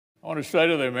On the state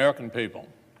of the American people,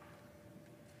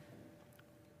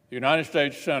 the United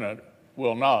States Senate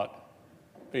will not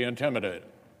be intimidated.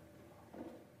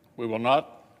 We will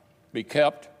not be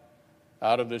kept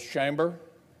out of this chamber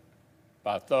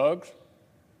by thugs,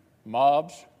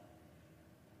 mobs,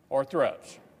 or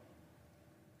threats.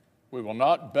 We will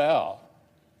not bow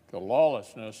to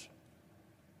lawlessness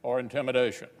or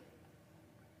intimidation.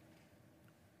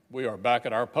 We are back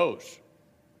at our posts.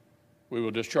 We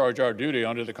will discharge our duty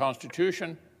under the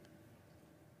Constitution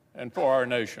and for our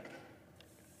nation.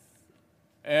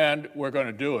 And we're going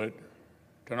to do it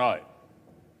tonight.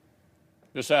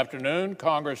 This afternoon,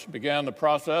 Congress began the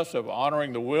process of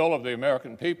honoring the will of the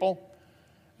American people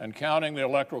and counting the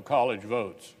Electoral College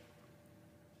votes.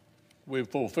 We've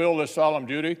fulfilled this solemn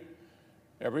duty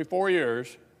every 4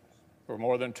 years for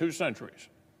more than 2 centuries.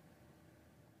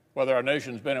 Whether our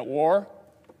nation's been at war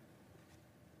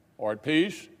or at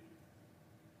peace,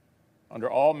 under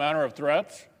all manner of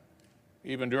threats,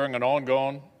 even during an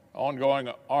ongoing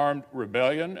armed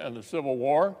rebellion and the Civil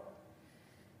War,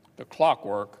 the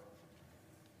clockwork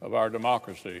of our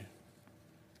democracy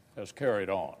has carried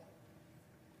on.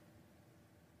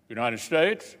 The United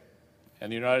States and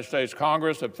the United States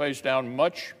Congress have faced down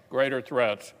much greater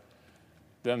threats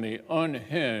than the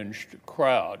unhinged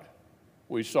crowd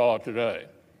we saw today.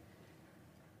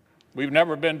 We've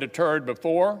never been deterred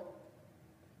before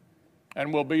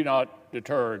and will be not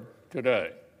deterred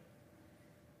today.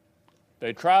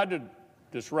 They tried to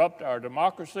disrupt our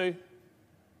democracy.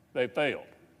 They failed.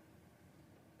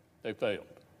 They failed.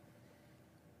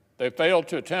 They failed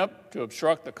to attempt to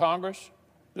obstruct the Congress.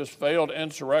 This failed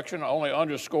insurrection only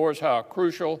underscores how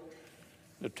crucial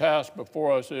the task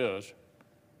before us is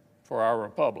for our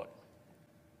republic.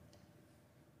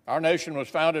 Our nation was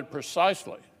founded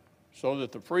precisely so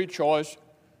that the free choice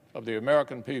of the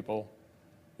American people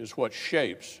is what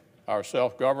shapes our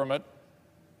self-government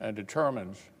and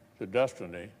determines the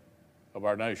destiny of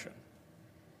our nation.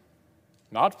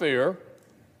 Not fear,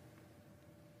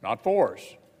 not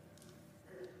force,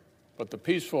 but the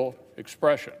peaceful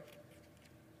expression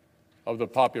of the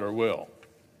popular will.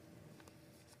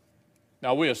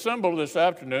 Now, we assembled this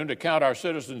afternoon to count our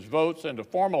citizens' votes and to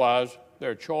formalize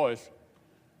their choice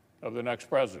of the next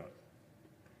president.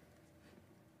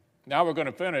 Now we're going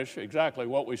to finish exactly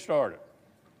what we started.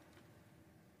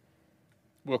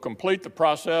 We'll complete the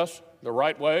process the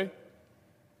right way,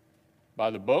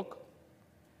 by the book.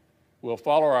 We'll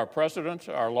follow our precedents,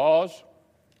 our laws,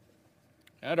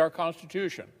 and our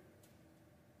Constitution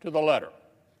to the letter.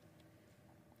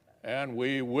 And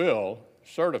we will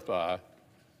certify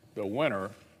the winner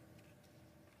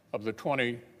of the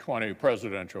 2020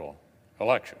 presidential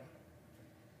election.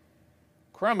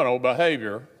 Criminal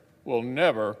behavior will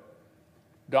never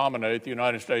dominate the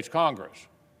United States Congress.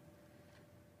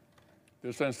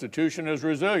 This institution is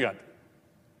resilient.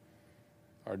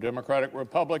 Our democratic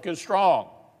republic is strong.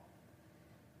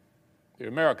 The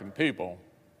American people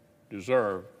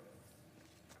deserve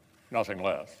nothing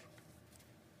less.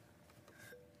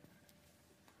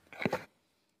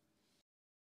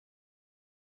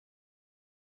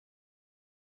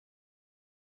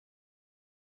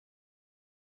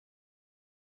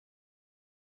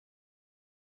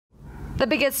 The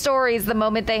biggest stories the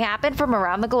moment they happen from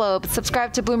around the globe.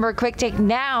 Subscribe to Bloomberg Quick Take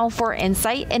now for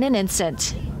insight in an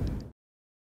instant.